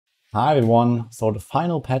Hi everyone, so the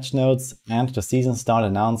final patch notes and the season start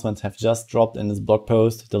announcements have just dropped in this blog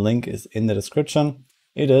post. The link is in the description.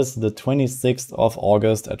 It is the 26th of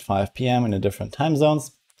August at 5 p.m. in the different time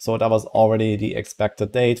zones. So that was already the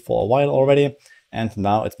expected date for a while already, and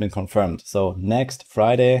now it's been confirmed. So next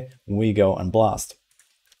Friday we go and blast.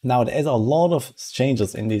 Now there's a lot of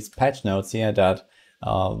changes in these patch notes here that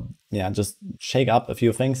just shake up a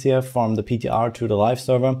few things here from the PTR to the live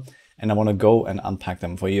server, and I want to go and unpack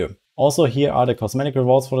them for you. Also, here are the cosmetic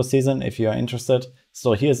rewards for the season if you are interested.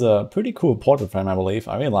 So here's a pretty cool portrait frame, I believe.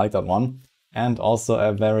 I really like that one. And also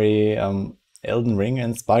a very Elden Ring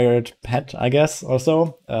inspired pet, I guess, or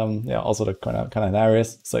so. Also the kind of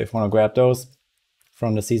hilarious. So if you want to grab those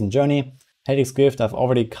from the season journey. Hades Gift, I've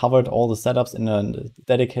already covered all the setups in a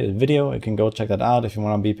dedicated video. You can go check that out if you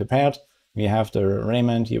want to be prepared. We have the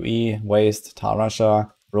Raiment, UE, Waste, Tal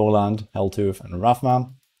Rasha, Roland, Helltooth, and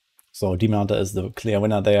Rathma. So Demon Hunter is the clear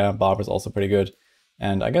winner there. Barb is also pretty good.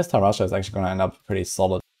 And I guess Tal Rasha is actually going to end up pretty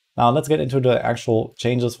solid. Now let's get into the actual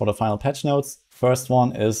changes for the final patch notes. First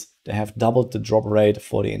one is they have doubled the drop rate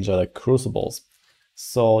for the Angelic Crucibles.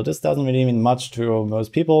 So this doesn't really mean much to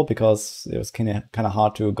most people because it was kind of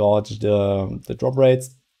hard to gauge the drop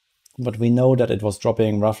rates. But we know that it was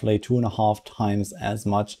dropping roughly 2.5 times as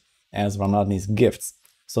much as Ranadni's gifts.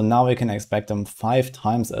 So now we can expect them 5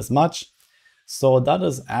 times as much. So that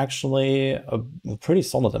is actually a pretty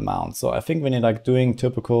solid amount. So I think when you're like doing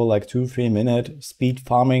typical like 2-3 minute speed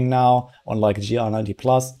farming now on like GR90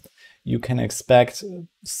 plus, you can expect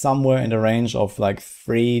somewhere in the range of like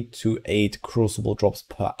 3 to 8 crucible drops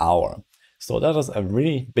per hour. So that is a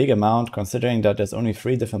really big amount considering that there's only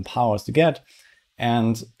 3 different powers to get.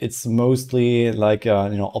 And it's mostly like a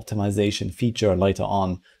optimization feature later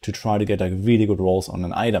on to try to get like really good rolls on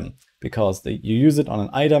an item. Because you use it on an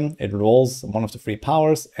item, it rolls one of the 3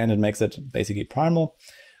 powers and it makes it basically primal.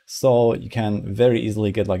 So you can very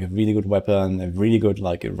easily get like a really good weapon, a really good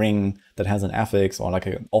like a ring that has an affix, or like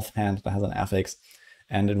an offhand that has an affix,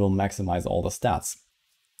 and it will maximize all the stats.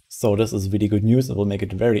 So this is really good news. It will make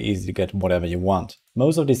it very easy to get whatever you want.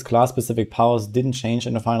 Most of these class-specific powers didn't change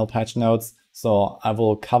in the final patch notes, so I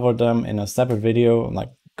will cover them in a separate video, like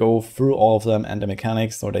go through all of them and the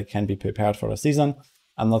mechanics so they can be prepared for the season.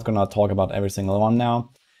 I'm not going to talk about every single one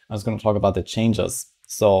now. I'm just going to talk about the changes.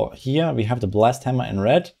 So here we have the Blast Hammer in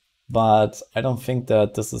red, but I don't think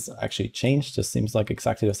that this is actually changed. This seems like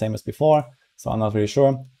exactly the same as before, so I'm not really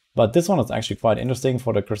sure. But this one is actually quite interesting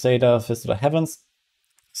for the Crusader Fist of the Heavens.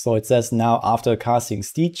 So it says now after casting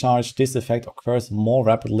Steed Charge, this effect occurs more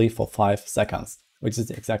rapidly for 5 seconds, which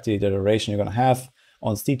is exactly the duration you're going to have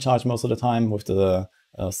on Steed Charge most of the time with the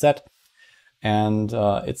set. And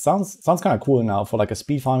it sounds kind of cool now for like a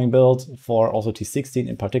speed farming build. For also T16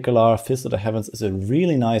 in particular, Fist of the Heavens is a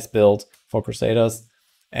really nice build for Crusaders.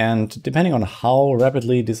 And depending on how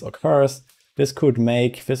rapidly this occurs, this could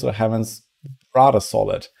make Fist of the Heavens rather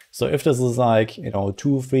solid. So if this is like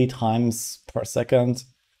 2-3 times per second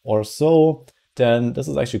or so, then this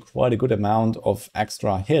is actually quite a good amount of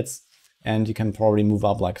extra hits. And you can probably move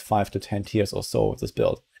up like 5 to 10 tiers or so with this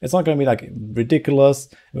build. It's not going to be like ridiculous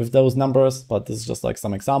with those numbers, but this is just like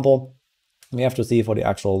some example. We have to see for the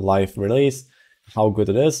actual live release how good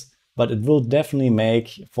it is, but it will definitely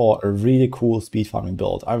make for a really cool speed farming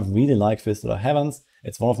build. I really like Fist of the Heavens.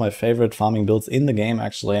 It's one of my favorite farming builds in the game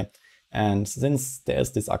actually. And since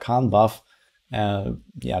there's this Akkhan buff,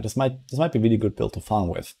 this might be a really good build to farm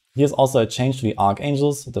with. Here's also a change to the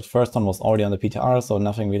Archangels. The first one was already on the PTR, so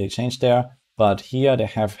nothing really changed there. But here they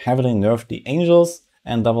have heavily nerfed the Angels,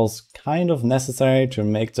 and that was kind of necessary to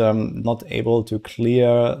make them not able to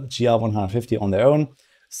clear GR 150 on their own.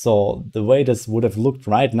 So the way this would have looked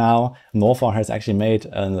right now, Norfa has actually made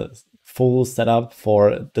a full setup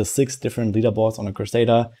for the 6 different leaderboards on a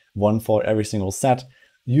Crusader, one for every single set,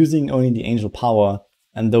 using only the Angel power.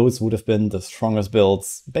 And those would have been the strongest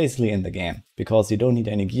builds basically in the game, because you don't need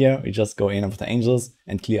any gear, you just go in with the Angels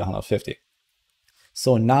and clear 150.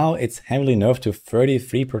 So now it's heavily nerfed to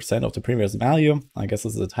 33% of the previous value. I guess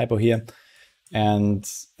this is a typo here. And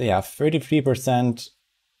yeah, 33%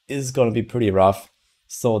 is going to be pretty rough.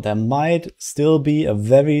 So there might still be a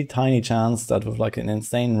very tiny chance that with like an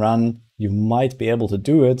insane run, you might be able to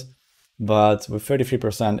do it. But with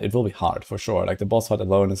 33%, it will be hard for sure. Like the boss fight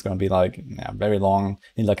alone is going to be like very long.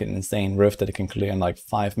 You need like an insane rift that you can clear in like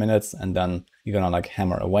 5 minutes, and then you're going to like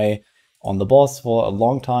hammer away on the boss for a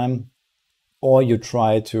long time. Or you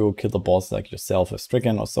try to kill the boss like yourself with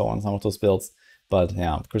Stricken or so on some of those builds. But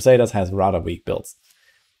yeah, Crusaders has rather weak builds.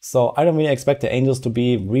 So I don't really expect the Angels to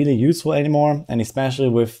be really useful anymore. And especially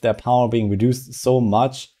with their power being reduced so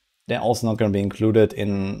much, they're also not going to be included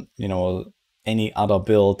in, any other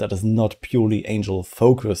build that is not purely Angel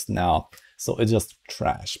focused now. So it's just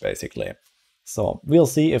trash, basically. So we'll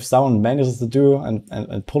see if someone manages to do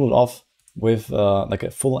and pull it off with like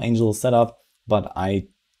a full Angel setup, but I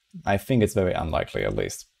think it's very unlikely, at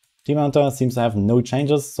least. Demon Hunter seems to have no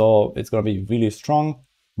changes, so it's gonna be really strong.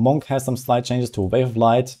 Monk has some slight changes to Wave of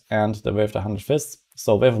Light and the Wave of the 100 Fists.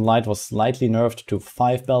 So Wave of Light was slightly nerfed to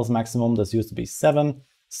 5 bells maximum, this used to be 7.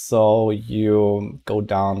 So you go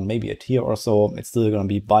down maybe a tier or so, it's still gonna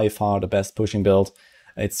be by far the best pushing build.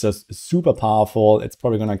 It's just super powerful, it's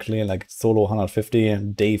probably gonna clear like solo 150,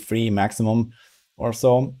 day 3 maximum or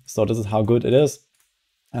so. So this is how good it is.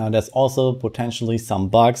 There's also potentially some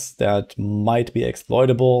bugs that might be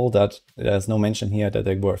exploitable, that there's no mention here that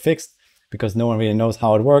they were fixed, because no one really knows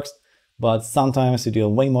how it works. But sometimes you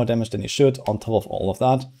deal way more damage than you should on top of all of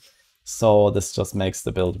that. So this just makes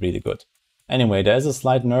the build really good. Anyway, there is a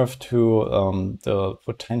slight nerf to the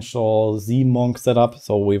potential Z-Monk setup.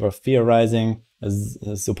 So we were theorizing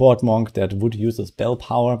a support monk that would use the spell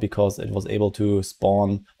power because it was able to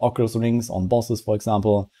spawn Oculus rings on bosses, for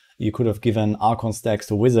example. You could have given Archon stacks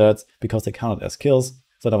to wizards because they counted as kills.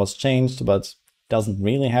 So that was changed, but doesn't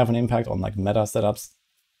really have an impact on like meta setups.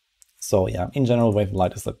 So yeah, in general, Wave of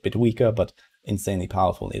Light is a bit weaker, but insanely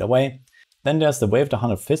powerful either way. Then there's the Wave of the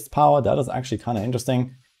 100 Fists power. That is actually kind of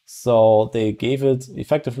interesting. So they gave it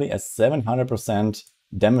effectively a 700%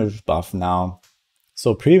 damage buff now.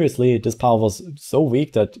 So previously, this power was so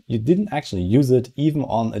weak that you didn't actually use it even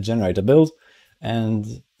on a generator build.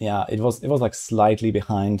 And yeah, it was like slightly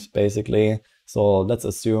behind, basically. So let's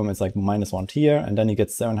assume it's like -1 tier, and then you get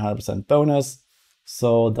 700% bonus.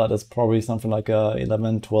 So that is probably something like a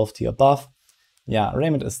 11, 12 tier buff. Yeah,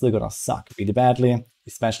 Raiment is still gonna suck really badly,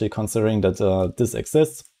 especially considering that this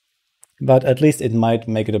exists. But at least it might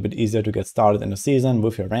make it a bit easier to get started in the season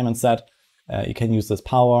with your Raiment set. You can use this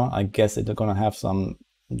power. I guess it's gonna have some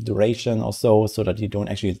duration or so that you don't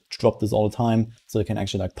actually drop this all the time. So you can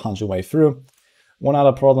actually like punch your way through. One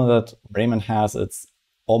other problem that Raiment has, it's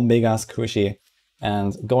Omega's squishy,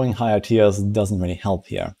 and going higher tiers doesn't really help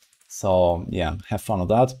here. So yeah, have fun with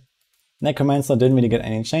that. Necromancer didn't really get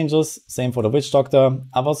any changes, same for the Witch Doctor.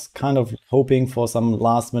 I was kind of hoping for some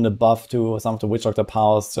last minute buff to some of the Witch Doctor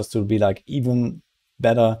powers just to be like even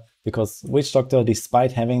better, because Witch Doctor,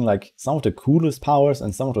 despite having like some of the coolest powers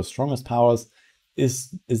and some of the strongest powers,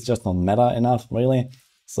 is just not meta enough, really.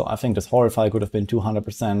 So I think this Horrify could have been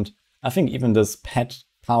 200%. I think even this Pet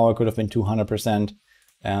power could have been 200%.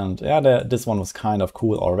 And yeah, this one was kind of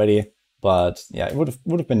cool already. But yeah, it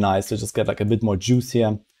would have been nice to just get like a bit more juice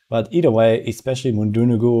here. But either way, especially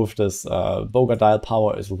Mundunugu with this Bogadile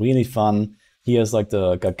power is really fun. Here's like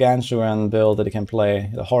the Gargantuan build that you can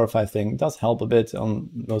play. The Horrify thing does help a bit on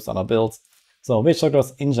most other builds. So Witch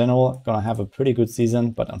Doctors in general gonna have a pretty good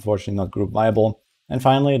season, but unfortunately not group viable. And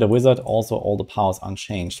finally, the Wizard, also all the powers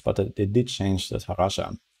unchanged, but they did change the Tal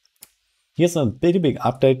Rasha. Here's a pretty big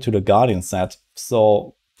update to the Guardian set.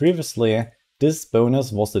 So previously, this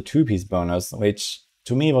bonus was the 2-piece bonus, which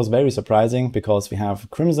to me was very surprising because we have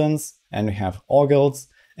Crimsons and we have Augilds,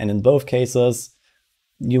 and in both cases,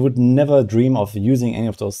 you would never dream of using any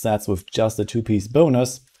of those sets with just a 2-piece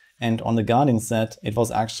bonus. And on the Guardian set, it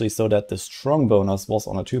was actually so that the strong bonus was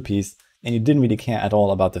on a 2-piece, and you didn't really care at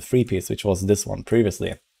all about the 3-piece, which was this one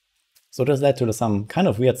previously. So this led to some kind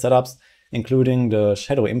of weird setups, including the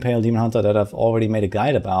Shadow Impale Demon Hunter that I've already made a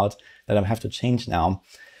guide about that I have to change now.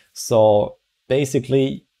 So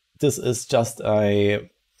basically, this is just a,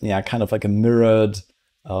 yeah, kind of like a mirrored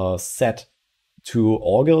set to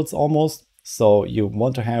Aughild almost. So you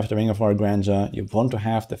want to have the Ring of Royal Grandeur, you want to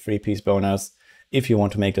have the 3-piece bonus if you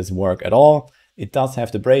want to make this work at all. It does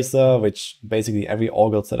have the Bracer, which basically every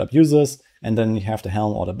Aughild setup uses, and then you have the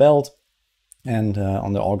Helm or the Belt. And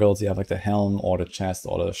on the Augilds, you have like the helm or the chest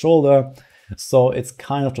or the shoulder. So it's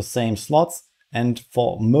kind of the same slots. And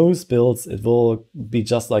for most builds, it will be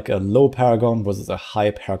just like a low Paragon versus a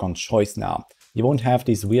high Paragon choice now. You won't have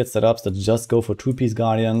these weird setups that just go for 2-piece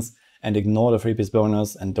Guardians and ignore the 3-piece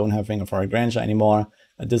bonus and don't have Ring of Royal Grandeur anymore.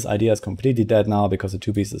 This idea is completely dead now because the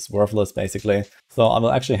 2-piece is worthless, basically. So I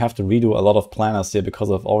will actually have to redo a lot of planners here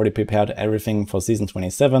because I've already prepared everything for Season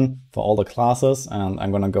 27 for all the classes, and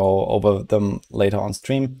I'm gonna go over them later on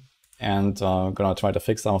stream and gonna try to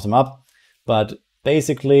fix some of them up. But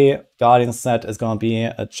basically, Guardian set is gonna be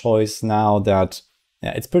a choice now that,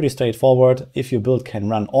 yeah, it's pretty straightforward. If your build can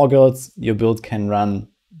run Augilds, your build can run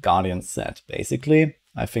Guardian set, basically.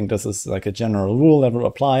 I think this is like a general rule that will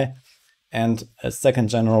apply. And a second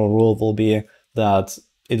general rule will be that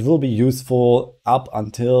it will be useful up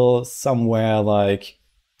until somewhere like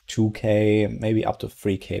 2k, maybe up to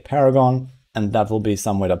 3k Paragon. and that will be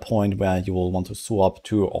somewhere the point where you will want to swap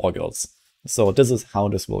to Aughild. So this is how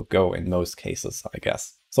this will go in most cases, I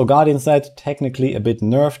guess. So Guardian set, technically a bit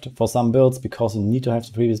nerfed for some builds because you need to have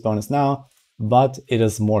the previous bonus now, but it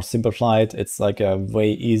is more simplified. It's like a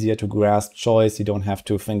way easier to grasp choice. You don't have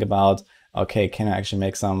to think about, okay, can I actually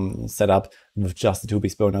make some setup with just the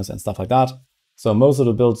 2-piece bonus and stuff like that. So most of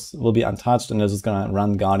the builds will be untouched, and this is gonna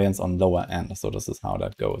run Guardians on lower end. So this is how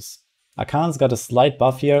that goes. Akkhan's got a slight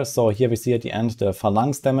buff here. So here we see at the end the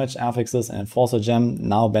Phalanx damage affixes and Enforcer Gem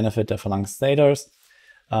now benefit the Phalanx Staters.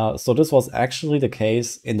 So this was actually the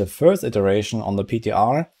case in the first iteration on the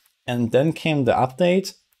PTR, and then came the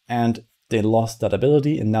update and they lost that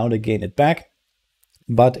ability and now they gain it back.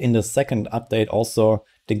 But in the second update also,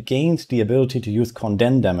 they gained the ability to use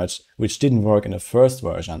condemn damage, which didn't work in the first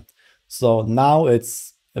version. So now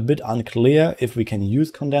it's a bit unclear if we can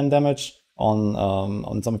use condemn damage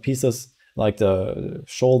on some pieces like the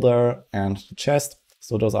shoulder and the chest.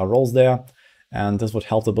 So those are rolls there, and this would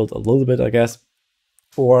help the build a little bit, I guess.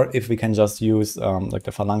 Or if we can just use like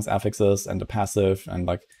the phalanx affixes and the passive and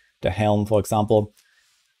like the helm, for example,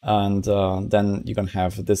 and then you can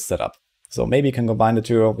have this setup. So maybe you can combine the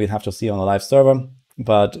two. We'll have to see on a live server.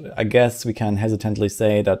 But I guess we can hesitantly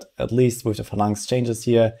say that at least with the Phalanx Changes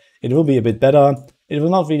here, it will be a bit better. It will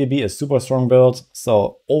not really be a super strong build.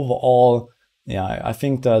 So overall, yeah, I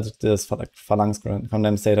think that this Phalanx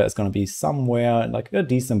Condensator is going to be somewhere like a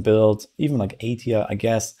decent build, even like A tier, I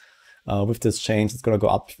guess. With this change, it's going to go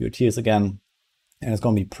up a few tiers again, and it's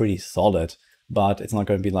going to be pretty solid. But it's not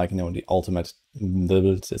going to be like, you know, the ultimate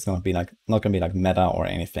build. It's going to be like not going to be like meta or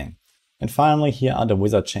anything. And finally, here are the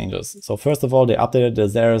wizard changes. So first of all, they updated the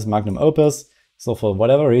Xeris Magnum Opus. So for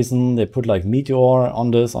whatever reason, they put like Meteor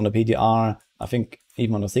on this, on the PTR. I think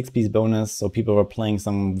even on the 6-piece bonus. So people were playing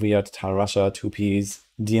some weird Tal Rasha 2-piece,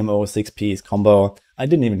 DMO 6-piece combo. I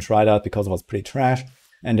didn't even try that because it was pretty trash.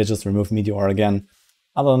 And they just removed Meteor again.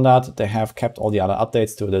 Other than that, they have kept all the other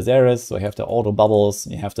updates to the Xeris. So you have the auto bubbles,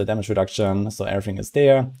 you have the damage reduction, so everything is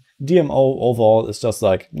there. DMO overall is just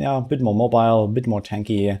like, yeah, a bit more mobile, a bit more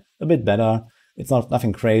tanky, a bit better. It's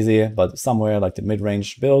nothing crazy, but somewhere like the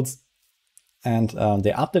mid-range builds. And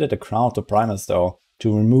they updated the Crown to Primus though,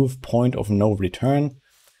 to remove point of no return.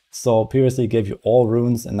 So previously it gave you all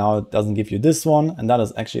runes, and now it doesn't give you this one. And that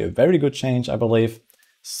is actually a very good change, I believe.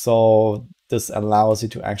 So this allows you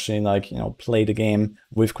to actually, like, you know, play the game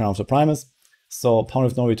with Crown of Primus. So Point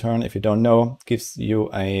of No Return, if you don't know, gives you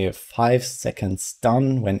a 5-second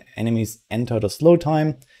stun when enemies enter the slow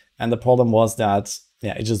time. And the problem was that,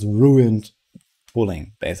 yeah, it just ruined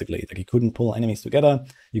pulling, basically. Like, you couldn't pull enemies together.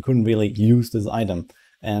 You couldn't really use this item.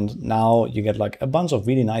 And now you get like a bunch of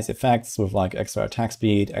really nice effects with like extra attack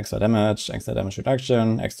speed, extra damage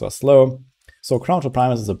reduction, extra slow. So Crown of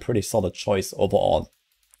Primus is a pretty solid choice overall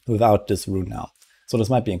without this rune now. So this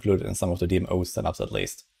might be included in some of the DMO setups at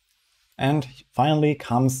least. And finally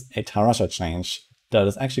comes a Tal Rasha change that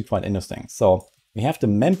is actually quite interesting. So we have the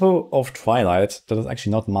Mempo of Twilight that is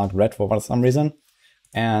actually not marked red for some reason.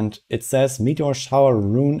 And it says Meteor Shower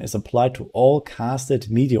rune is applied to all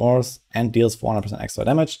casted meteors and deals 400% extra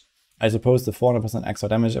damage. I suppose the 400% extra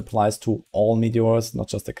damage applies to all meteors, not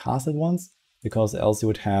just the casted ones, because else you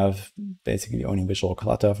would have basically only visual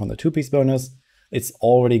clutter from the 2-piece bonus. It's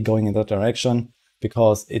already going in that direction,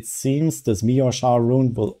 because it seems this Meteor Shower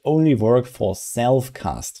rune will only work for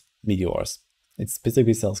self-cast meteors. It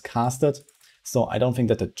specifically says casted, so I don't think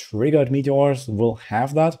that the triggered meteors will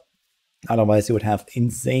have that. Otherwise you would have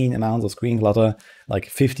insane amounts of screen clutter, like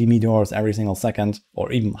 50 meteors every single second,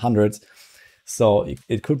 or even hundreds. So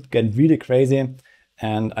it could get really crazy,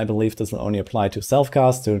 and I believe this will only apply to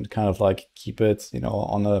self-cast to kind of like keep it, you know,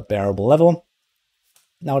 on a bearable level.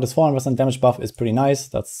 Now this 400% damage buff is pretty nice.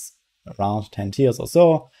 That's around 10 tiers or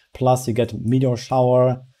so. Plus you get Meteor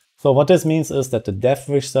Shower. So what this means is that the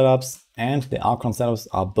Deathwish setups and the Akkhan setups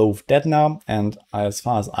are both dead now. And as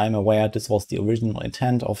far as I'm aware, this was the original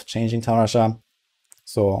intent of changing Tal Rasha.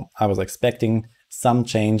 So I was expecting some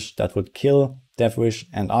change that would kill Deathwish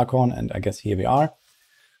and Akkhan, and I guess here we are.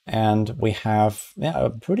 And we have, yeah,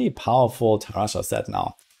 a pretty powerful Tal Rasha set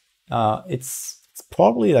now. It's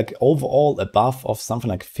probably like overall a buff of something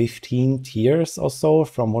like 15 tiers or so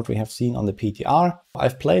from what we have seen on the PTR.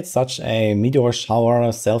 I've played such a Meteor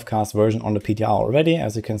Shower self-cast version on the PTR already,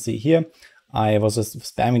 as you can see here. I was just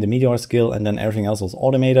spamming the Meteor skill and then everything else was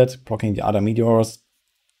automated, proccing the other meteors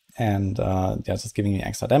and just giving me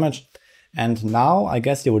extra damage. And now I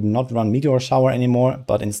guess you would not run Meteor Shower anymore,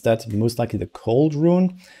 but instead most likely the Cold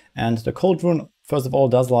Rune. And the Cold Rune, first of all,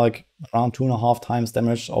 does like around 2.5 times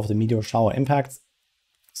damage of the Meteor Shower impacts.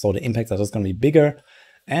 So the impacts are just going to be bigger.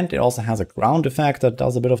 And it also has a ground effect that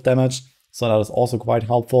does a bit of damage. So that is also quite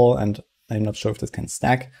helpful, and I'm not sure if this can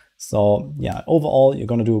stack. So yeah, overall, you're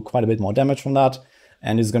going to do quite a bit more damage from that.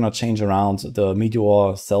 And it's going to change around the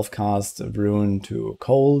Meteor self-cast rune to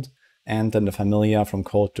cold, and then the familiar from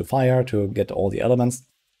cold to fire to get all the elements.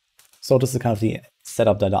 So this is kind of the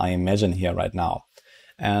setup that I imagine here right now.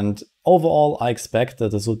 And overall, I expect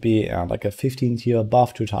that this would be like a 15 tier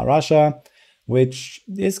buff to Tal Rasha, which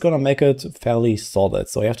is going to make it fairly solid.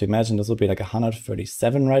 So you have to imagine this would be like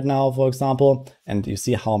 137 right now, for example. And you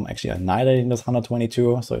see how I'm actually annihilating this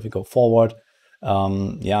 122. So if you go forward,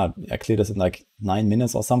 yeah, I cleared this in like 9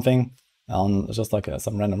 minutes or something. Just like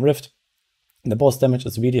some random rift. The boss damage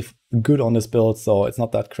is really good on this build, so it's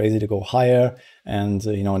not that crazy to go higher. And,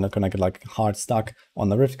 you know, not gonna get like hard stuck on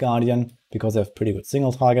the Rift Guardian because they have pretty good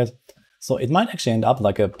single target. So it might actually end up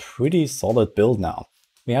like a pretty solid build now.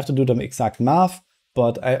 We have to do the exact math,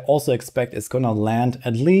 but I also expect it's gonna land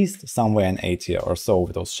at least somewhere in A tier or so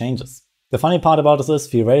with those changes. The funny part about this is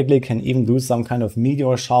theoretically can even do some kind of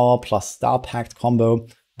Meteor Shower plus Star Pact combo,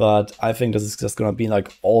 but I think this is just gonna be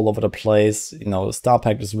like all over the place. You know, the Star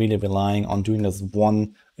Pact is really relying on doing this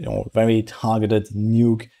one, you know, very targeted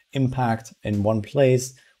nuke impact in one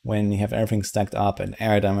place when you have everything stacked up and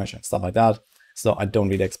air damage and stuff like that. So I don't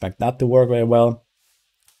really expect that to work very well.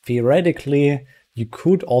 Theoretically, you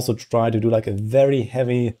could also try to do like a very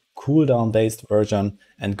heavy cooldown based version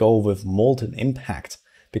and go with Molten Impact,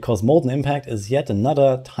 because Molten Impact is yet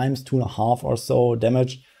another times 2.5 or so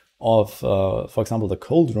damage of, for example, the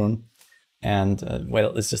cold rune. And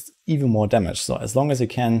well, it's just even more damage. So as long as you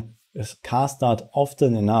can cast that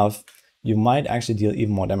often enough, you might actually deal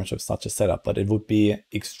even more damage with such a setup, but it would be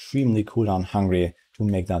extremely cooldown hungry to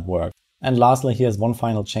make that work. And lastly, here's one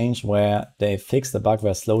final change where they fixed the bug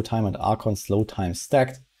where slow time and Archon slow time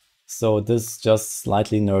stacked. So this just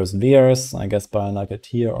slightly nerfs Veers, I guess by like a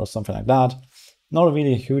tier or something like that. Not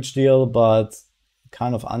really a huge deal, but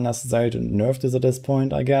kind of unnecessary to nerf this at this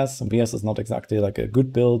point, I guess. Veers is not exactly like a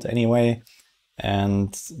good build anyway.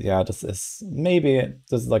 And yeah, this is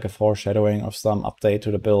like a foreshadowing of some update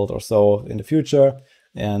to the build or so in the future.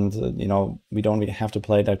 And, you know, we don't really have to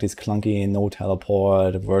play like these clunky no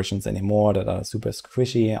teleport versions anymore that are super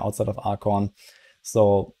squishy outside of Archon.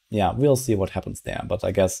 So yeah, we'll see what happens there. But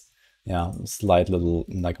I guess, yeah, slight little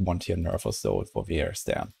like 1 tier nerf or so for Veers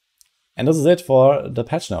there. And this is it for the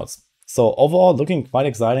patch notes. So overall, looking quite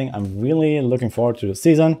exciting. I'm really looking forward to the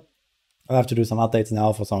season. I have to do some updates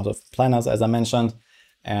now for some of the planners, as I mentioned.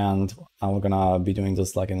 And I'm gonna be doing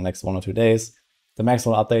this like in the next 1 or 2 days. The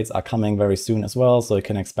Maxwell updates are coming very soon as well, so you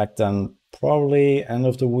can expect them probably end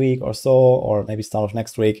of the week or so, or maybe start of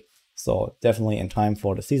next week. So definitely in time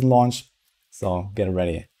for the season launch. So get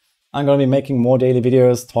ready. I'm going to be making more daily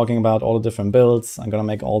videos talking about all the different builds. I'm going to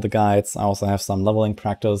make all the guides. I also have some leveling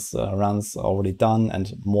practice runs already done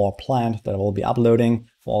and more planned that I will be uploading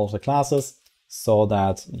for all of the classes so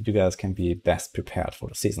that you guys can be best prepared for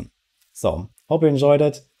the season. So hope you enjoyed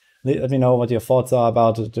it. Let me know what your thoughts are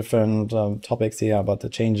about the different topics here, about the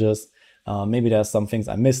changes. Maybe there's some things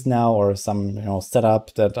I missed now or some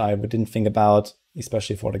setup that I didn't think about,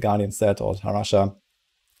 especially for the Guardian set or Tal Rasha.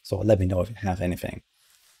 So let me know if you have anything.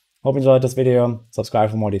 Hope you enjoyed this video.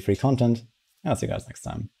 Subscribe for more D3 content, and I'll see you guys next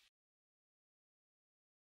time.